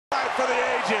for the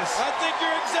ages. I think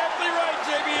you're exactly right,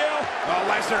 JBL. Oh,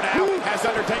 Lesnar now has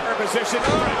Undertaker in position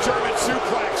for a German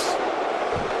suplex.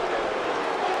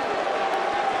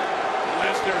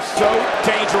 Lesnar so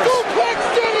dangerous. Suplex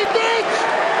City, bitch!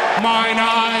 Mine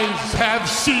eyes have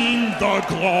seen the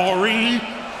glory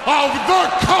of the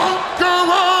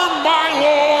Conqueror, my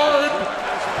Lord.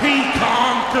 He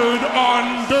conquered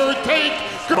Undertaker.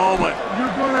 Moment.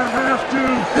 You're gonna have to.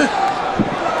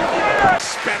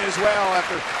 Spent as well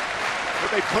after what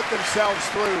they put themselves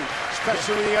through,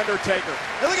 especially with the Undertaker.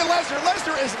 And look at Lesnar.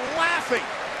 Lesnar is laughing.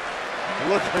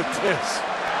 Look at this.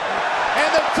 And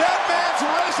the dead man's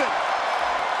risen.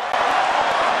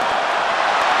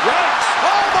 Yes.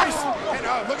 Oh, nice. And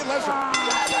look at Lesnar.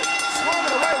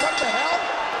 Swarming away. What the hell?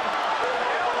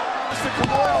 It's the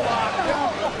Kimura lock.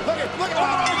 Look at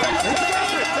the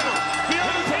Undertaker's down.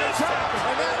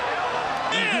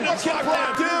 And then, what can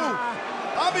Brock do?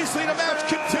 Obviously, the match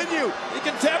continued. He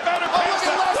can tap